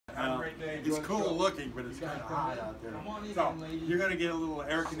It's cool looking, but it's kind of hot out there. So you're going to get a little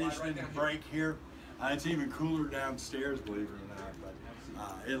air conditioning break here. It's even cooler downstairs, believe it or not.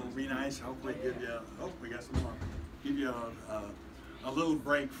 But it'll be nice. Hopefully, give you. Oh, we got some more. Give you a little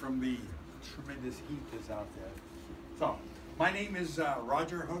break from the tremendous heat that's out there. So my name is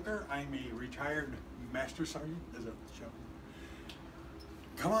Roger Hooker. I'm a retired Master Sergeant. Is it show?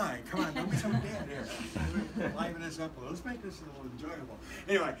 Come on, don't be so dead here. Liven this up a little. Let's make this a little enjoyable.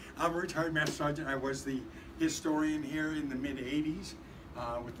 Anyway, I'm a retired Master Sergeant. I was the historian here in the mid-'80s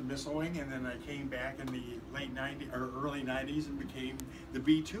with the missile wing, and then I came back in the late 90s or early 90s and became the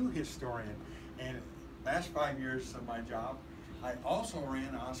B2 historian. And last 5 years of my job, I also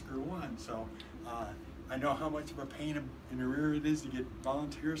ran Oscar 1. So I know how much of a pain in the rear it is to get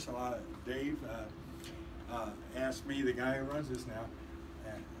volunteers. So Dave asked me, the guy who runs this now,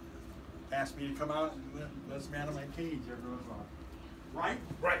 asked me to come out and let's man in my cage every once in a while.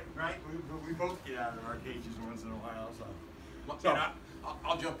 Right. We both get out of our cages once in a while. So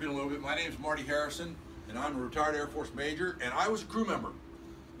I'll jump in a little bit. My name's Marty Harrison, and I'm a retired Air Force major, and I was a crew member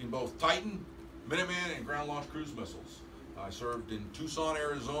in both Titan, Minuteman, and ground launch cruise missiles. I served in Tucson,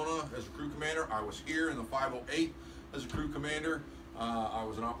 Arizona as a crew commander. I was here in the 508 as a crew commander. I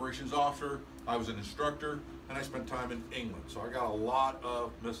was an operations officer. I was an instructor, and I spent time in England. So I got a lot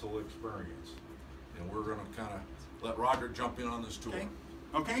of missile experience. And we're going to kind of let Roger jump in on this tour.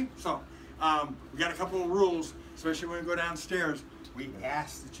 Okay. So we got a couple of rules, especially when we go downstairs. We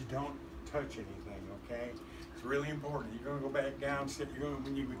ask that you don't touch anything, okay? It's really important. You're going to go back downstairs.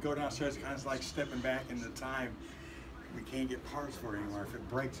 When you go downstairs, it's kind of like stepping back into time. We can't get parts for it anymore. If it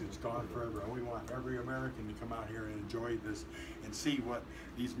breaks, it's gone forever. And we want every American to come out here and enjoy this and see what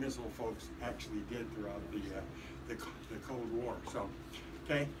these missile folks actually did throughout the Cold War. So,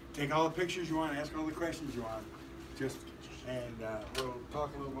 okay, take all the pictures you want, ask all the questions you want. And we'll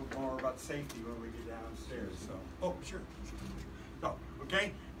talk a little bit more about safety when we get downstairs. So, oh, sure. So,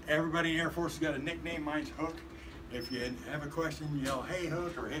 okay, everybody in Air Force has got a nickname. Mine's Hook. If you have a question, yell, "Hey,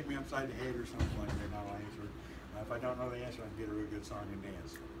 Hook," or hit me upside the head or something like that, and I'll answer. If I don't know the answer, I can get a real good song and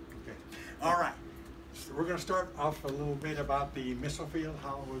dance. Okay. All right. So we're going to start off a little bit about the missile field,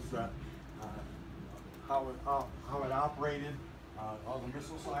 how it was, how it operated, all the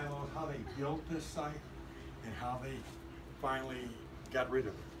missile silos, how they built this site, and how they finally got rid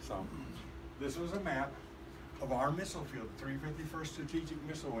of it. So this was a map of our missile field. 351st Strategic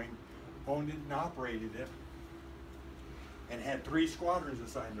Missile Wing owned it and operated it, and had 3 squadrons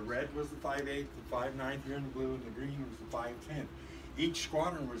assigned. The red was the 5/8, the 5/9 here in the blue, and the green was the 5/10. Each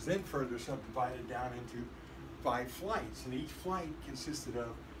squadron was then further subdivided down into 5 flights, and each flight consisted of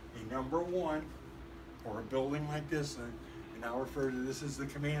a number 1, or a building like this, and I'll refer to this as the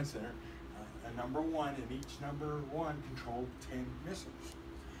command center, a number 1, and each number 1 controlled 10 missiles.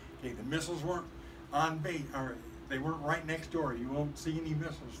 Okay, the missiles weren't on base, or they weren't right next door. You won't see any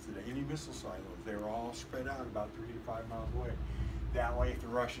missiles today, any missile silos. They were all spread out about 3 to 5 miles away. That way, if the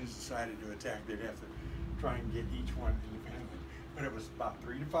Russians decided to attack, they'd have to try and get each one independently. But it was about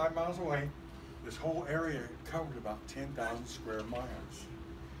 3 to 5 miles away. This whole area covered about 10,000 square miles.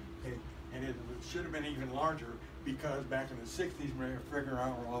 Okay. And it should have been even larger, because back in the 60s, when they were figuring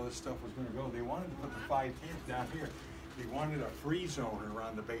out where all this stuff was going to go, they wanted to put the 5/10 down here. They wanted a free zone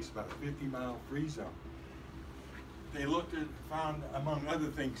around the base, about a 50-mile free zone. They looked at, found, among other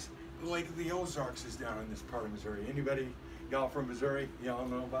things, the Lake of the Ozarks is down in this part of Missouri. Anybody, y'all from Missouri, y'all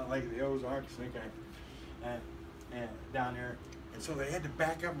know about Lake of the Ozarks? Okay, and down there. And so they had to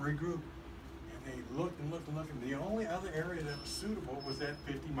back up and regroup. And they looked and looked and looked, and the only other area that was suitable was that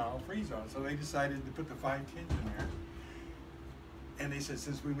 50-mile free zone. So they decided to put the 5/10 in there. And they said,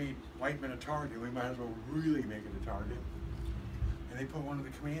 since we made Whiteman a target, we might as well really make it a target. And they put one of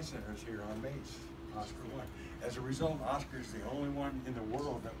the command centers here on base, Oscar 1. As a result, Oscar is the only one in the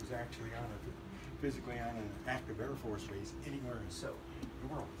world that was actually physically on an active Air Force base anywhere in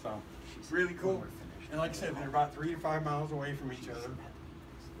the world. So it's really cool. And like I said, they're about 3 to 5 miles away from each other.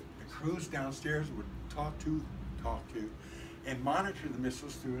 The crews downstairs would talk to, and monitor the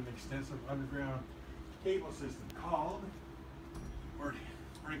missiles through an extensive underground cable system called, where'd it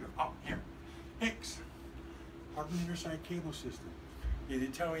go? Oh, here, HICS, Hardened Intersite Cable System. Yeah, they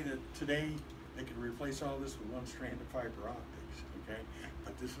tell me that today they could replace all this with one strand of fiber optics, okay?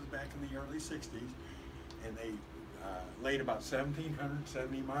 But this was back in the early 60s, and they laid about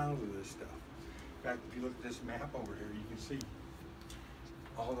 1,770 miles of this stuff. In fact, if you look at this map over here, you can see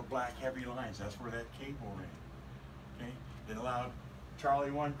all the black heavy lines. That's where that cable ran, okay? It allowed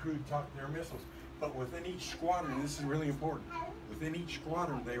Charlie 1 crew to talk to their missiles. But within each squadron, this is really important, within each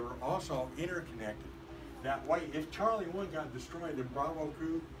squadron, they were also interconnected. That way, if Charlie 1 got destroyed, the Bravo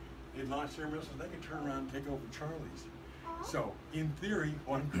crew they'd launch their missiles, they could turn around and take over Charlie's. So, in theory,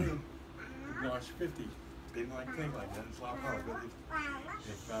 one crew could launch 50. They didn't like to think like that, it's a lot harder, but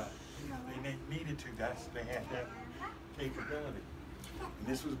if they needed to, they had that capability. And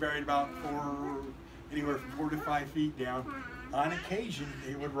this was buried about anywhere from 4 to 5 feet down. On occasion,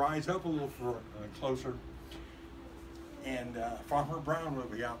 they would rise up a little closer, and Farmer Brown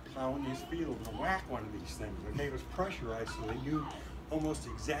would be out plowing his field and whack one of these things. Okay, it was pressurized, so they knew almost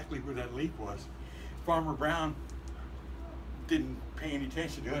exactly where that leak was. Farmer Brown didn't pay any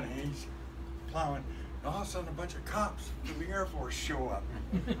attention to it, and he's plowing. And all of a sudden, a bunch of cops from the Air Force show up.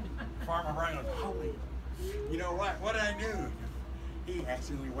 Farmer Brown goes, "Holy, you know what? What did I do?" He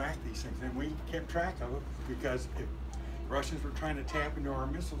accidentally whacked these things, and we kept track of it because if Russians were trying to tap into our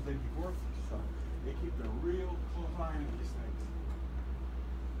missiles, they'd be worthless. So they keep a real close eye on these things.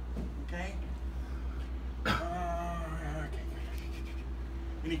 Okay? Okay.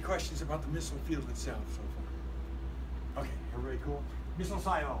 Any questions about the missile field itself so far? Okay, everybody cool? Missile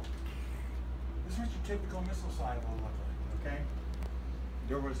silo. This is what your typical missile silo will look like, okay?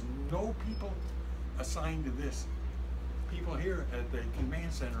 There was no people assigned to this. People here at the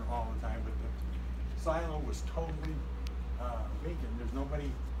command center all the time, but the silo was totally vacant. There's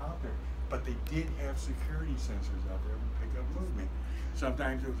nobody out there. But they did have security sensors out there to pick up movement.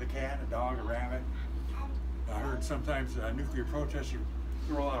 Sometimes it was a cat, a dog, a rabbit. I heard sometimes nuclear protesters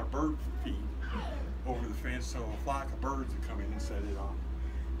throw out a bird feed over the fence so a flock of birds would come in and set it off.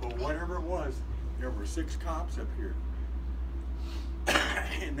 But whatever it was, there were 6 cops up here.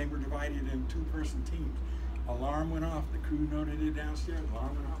 And they were divided in 2-person teams. Alarm went off, the crew noted it downstairs,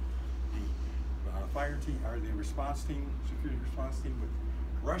 alarm went off. The fire team, or the response team, security response team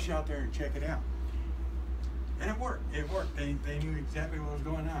would rush out there and check it out. And it worked, They knew exactly what was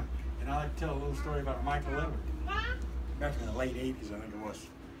going on. And I like to tell a little story about a Mike 11. Back in the late 80s, I think it was.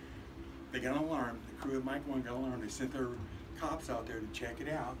 They got an alarm, the crew of Mike 1 got an alarm, they sent their cops out there to check it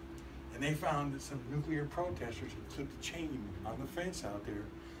out. And they found that some nuclear protesters had clipped a chain on the fence out there,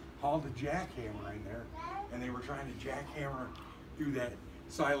 hauled a jackhammer in there, and they were trying to jackhammer through that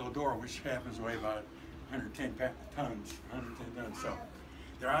silo door, which happens to weigh about 110 tons. So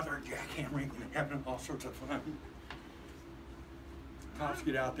they're out there jackhammering and having all sorts of fun. Cops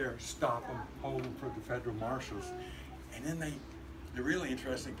get out there, stop them, hold them for the federal marshals. And then the really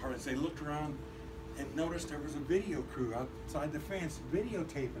interesting part is they looked around and noticed there was a video crew outside the fence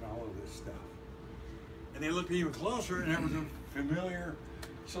videotaping all of this stuff. And they looked even closer, and there was a familiar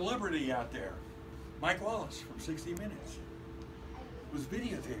celebrity out there. Mike Wallace from 60 Minutes was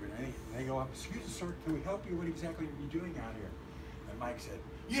videotaping. And they go up, "Excuse me, sir, can we help you? What exactly are you doing out here?" And Mike said,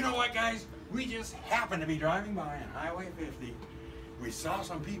 "You know what, guys? We just happened to be driving by on Highway 50. We saw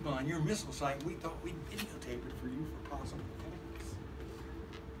some people on your missile site. We thought we'd videotape it for you for possible thanks."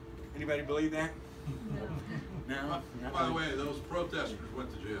 Anybody believe that? No? By the way, those protesters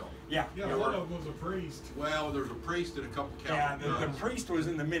went to jail. Yeah. Yeah, one of them was a priest. Well, there's a priest and a couple Yeah, Catholic the priest was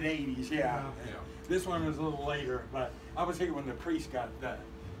in the mid-'80s, yeah. Yeah. This one was a little later, but I was here when the priest got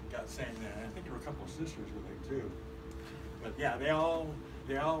saying that. I think there were a couple of sisters with there too. But yeah, they all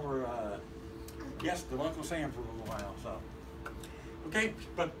were guests of Uncle Sam for a little while. So okay,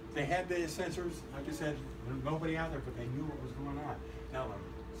 but they had the sensors. Like I said, there was nobody out there, but they knew what was going on. Now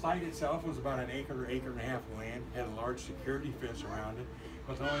the site itself was about an acre and a half of land. Had a large security fence around it.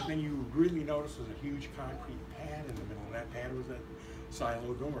 But the only thing you really noticed was a huge concrete pad in the middle. And that pad was that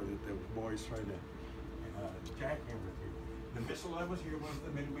silo door that the boys tried to jackhammer through. The missile that was here was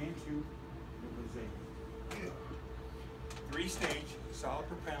the Minuteman II. It was a 3-stage, solid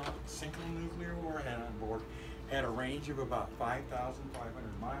propellant, single nuclear warhead on board. Had a range of about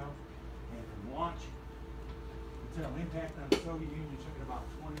 5,500 miles, and from launch until impact on the Soviet Union took it about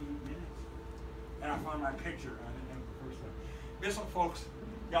 28 minutes. And I found my picture. I didn't have the first one. Missile folks,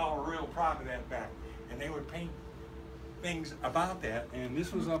 y'all were real proud of that back, and they would paint things about that. And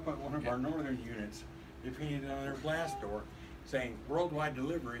this was up at one of our northern units. They painted it on their glass door, saying worldwide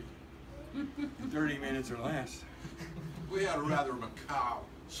delivery in 30 minutes or less. We had a rather macabre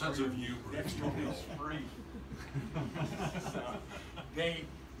sense of humor. Next one is free. So they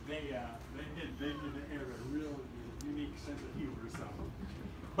did have a real unique sense of humor. So,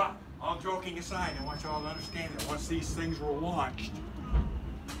 but all joking aside, I want you all to understand that once these things were launched,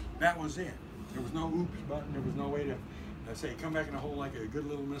 that was it. There was no oops button. There was no way to say come back in the hole like a good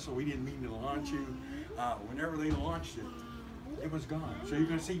little missile. We didn't mean to launch you. Whenever they launched it, it was gone. So you're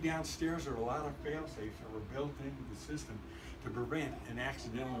going to see downstairs there are a lot of fail-safes that were built into the system to prevent an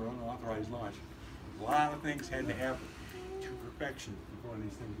accidental or unauthorized launch. A lot of things had to happen to perfection before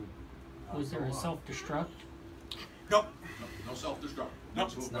these things would Was there a self-destruct? Nope. No self-destruct. Nope.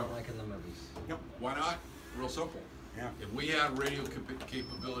 It's not like in the movies. Yep. Why not? Real simple. Yeah. If we had radio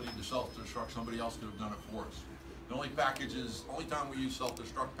capability to self-destruct, somebody else could have done it for us. The only time we use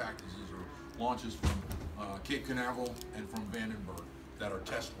self-destruct packages are launches from Cape Canaveral and from Vandenberg that are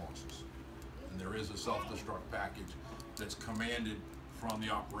test launches. And there is a self-destruct package that's commanded from the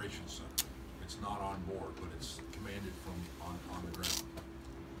operations center. It's not on board, but it's commanded from on the ground.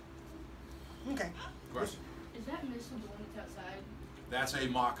 Okay. Question? Is that missile the one that's outside? That's a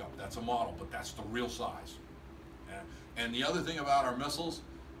mock-up, that's a model, but that's the real size. And the other thing about our missiles,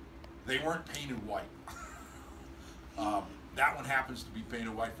 they weren't painted white. That one happens to be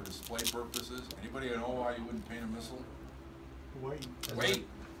painted white for display purposes. Anybody know why you wouldn't paint a missile? Weight.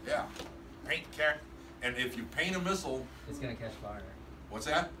 Yeah. Paint cat. And if you paint a missile, It's gonna catch fire. what's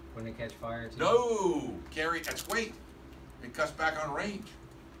that? Wouldn't it catch fire too? No, that's weight. It cuts back on range.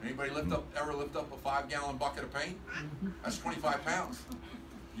 Anybody ever lift up a 5-gallon bucket of paint? That's 25 pounds.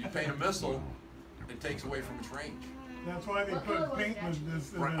 You paint a missile, it takes away from its range. That's why they What put color was paint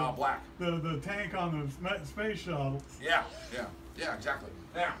that? Black. the tank on the space shuttle. Yeah, exactly.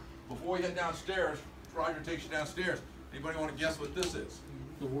 Now, before we head downstairs, Roger takes you downstairs. Anybody want to guess what this is?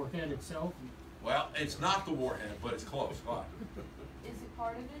 The warhead itself? Well, it's not the warhead, but it's close. Why? Is it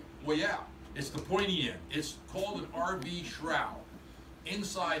part of it? Well, yeah, it's the pointy end. It's called an RV shroud.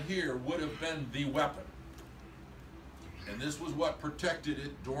 Inside here would have been the weapon. And this was what protected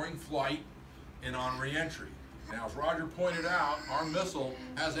it during flight and on re-entry. Now, as Roger pointed out, our missile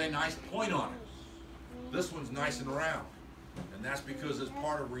has a nice point on it. This one's nice and round. And that's because as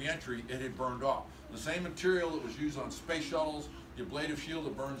part of re-entry, it had burned off. The same material that was used on space shuttles, the ablative shield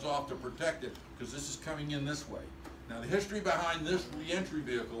that burns off to protect it, because this is coming in this way. Now, the history behind this re-entry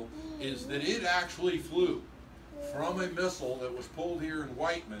vehicle is that it actually flew from a missile that was pulled here in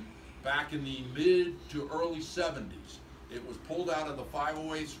Whiteman back in the mid to early 70s. It was pulled out of the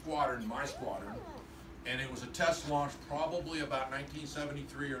 508 squadron, my squadron, and it was a test launch probably about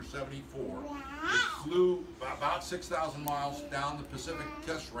 1973 or 74. It flew about 6,000 miles down the Pacific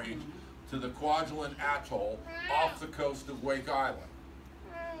Test Range to the Kwajalein Atoll off the coast of Wake Island.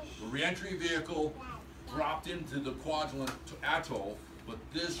 The reentry vehicle dropped into the Kwajalein Atoll, but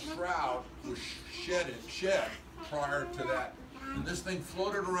this shroud was shed prior to that. And this thing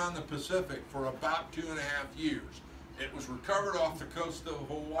floated around the Pacific for about 2.5 years. It was recovered off the coast of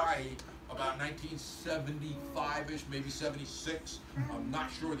Hawaii about 1975-ish, maybe 76. I'm not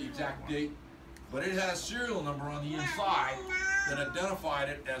sure the exact date, but it had a serial number on the inside that identified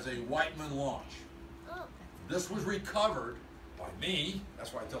it as a Whiteman launch. This was recovered by me,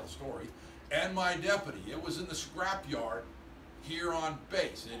 that's why I tell the story, and my deputy. It was in the scrapyard here on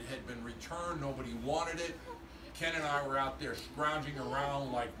base. It had been returned, nobody wanted it. Ken and I were out there scrounging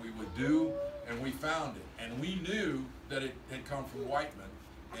around like we would do, and we found it. And we knew that it had come from Whiteman.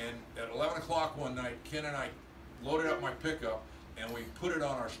 And at 11 o'clock one night, Ken and I loaded up my pickup, and we put it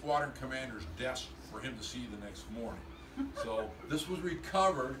on our squadron commander's desk for him to see the next morning. So this was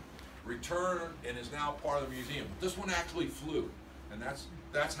recovered, returned, and is now part of the museum. But this one actually flew, and that's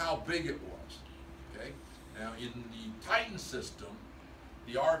how big it was. Okay. Now in the Titan system,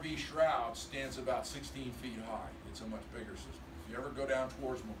 the RV shroud stands about 16 feet high. It's a much bigger system. If you ever go down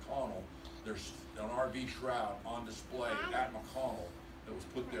towards McConnell, there's an RV shroud on display at McConnell that was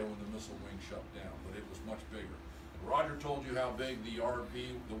put there when the missile wing shut down, but it was much bigger. And Roger told you how big the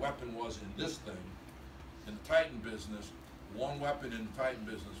weapon was in this thing. In the Titan business, one weapon in the Titan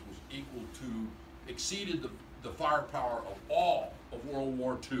business was exceeded the firepower of all of World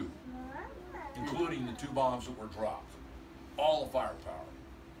War II, including the 2 bombs that were dropped. All the firepower.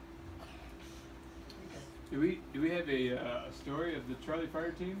 Do we have a story of the Charlie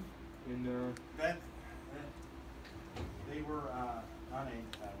Fire Team? They were on a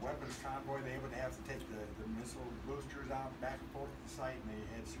weapons convoy. They would have to take the missile boosters out back and forth to the site, and they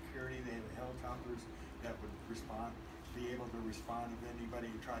had security. They had helicopters that would be able to respond if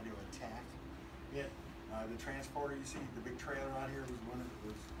anybody tried to attack it. The transporter, you see the big trailer out here,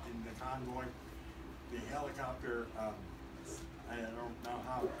 was in the convoy. The helicopter, I don't know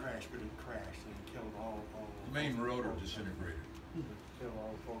how it crashed, but it crashed and it killed all The main rotor disintegrated. Killed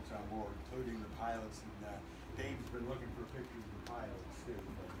all the folks on board, including the pilots. And Dave's been looking for pictures of the pilots too,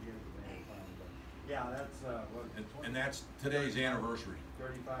 but he hasn't been able to find them. But yeah, that's And that's today's anniversary.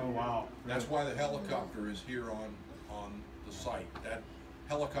 35 Oh, wow. That's why the helicopter is here on the site. That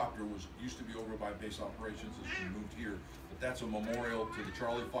helicopter used to be over by base operations, has been moved here. But that's a memorial to the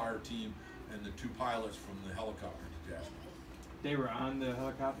Charlie Fire Team and the 2 pilots from the helicopter detachment. They were on the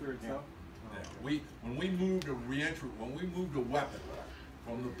helicopter itself? Yeah. When we moved a weapon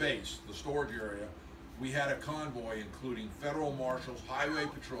from the base, the storage area, we had a convoy including federal marshals, highway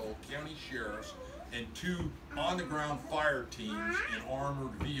patrol, county sheriffs, and 2 on-the-ground fire teams in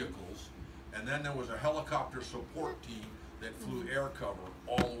armored vehicles. And then there was a helicopter support team that flew air cover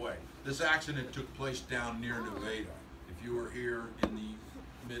all the way. This accident took place down near Nevada. If you were here in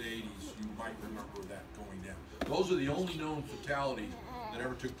the mid-'80s, you might remember that going down. Those are the only known fatalities that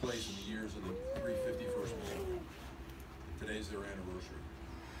ever took place in the years of the 351st Minuteman. Today's their anniversary.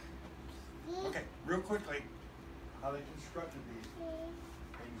 Okay, real quickly, how they constructed these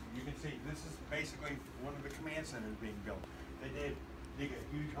things. You can see this is basically one of the command centers being built. They did dig a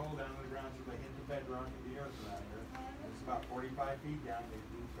huge hole down in the ground so they hit the bedrock of the earth around here. It's about 45 feet down. They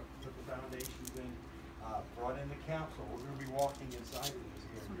put the foundations in, brought in the capsule. We're going to be walking inside of this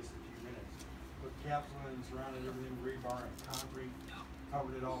here in just a few minutes. Put the capsule in, surrounded everything with rebar and concrete,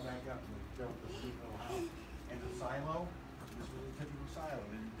 covered it all back up, and built this neat little house. And the silo, this was a typical silo.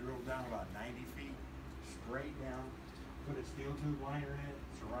 And drilled down about 90 feet, straight down, put a steel tube liner in it,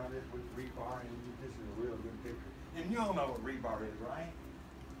 surrounded it with rebar, and this is a real good picture. And you all know what rebar is, right?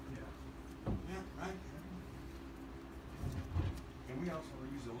 Yeah. Yeah, right? And we also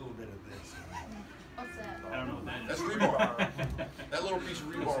use a little bit of this. What's that? I don't know what that is. That's rebar. That little piece of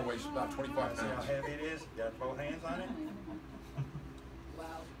rebar weighs about 25 See how pounds. heavy it is? Got both hands on it? Wow.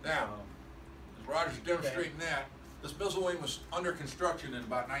 Now, as Roger's demonstrating that, this missile wing was under construction in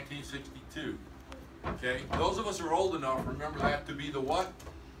about 1962. Okay, those of us who are old enough remember that to be the what?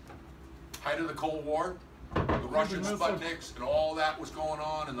 Height of the Cold War. The Russian Sputniks and all that was going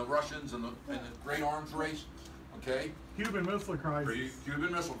on, and the Russians and the great arms race. Okay, Cuban Missile Crisis.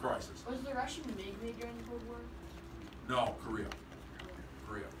 Cuban Missile Crisis. Was the Russian MiG made during the Cold War? No, Korea.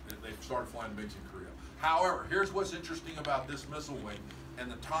 Korea. They started flying MiGs in Korea. However, here's what's interesting about this missile wing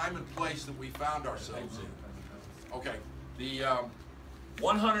and the time and place that we found ourselves in. Okay, the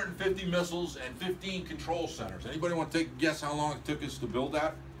 150 missiles and 15 control centers. Anybody want to take a guess how long it took us to build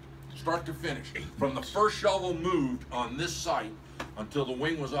that? Start to finish. From the first shovel moved on this site until the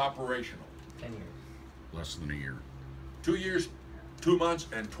wing was operational. 10 years. Less than a year. 2 years, 2 months,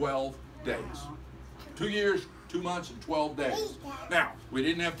 and 12 days. 2 years, 2 months, and 12 days. Now, we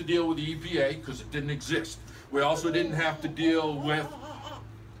didn't have to deal with the EPA because it didn't exist. We also didn't have to deal with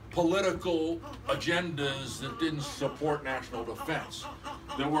political agendas that didn't support national defense.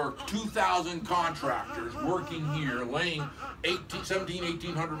 There were 2,000 contractors working here, laying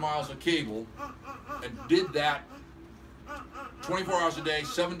 1,800 miles of cable, and did that 24 hours a day,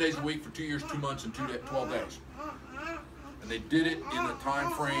 7 days a week for 2 years, 2 months, and 12 days. And they did it in a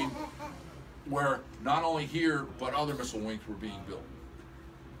time frame where not only here, but other missile wings were being built.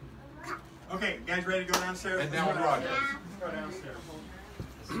 Okay, guys ready to go downstairs? And now Roger. Let's go downstairs.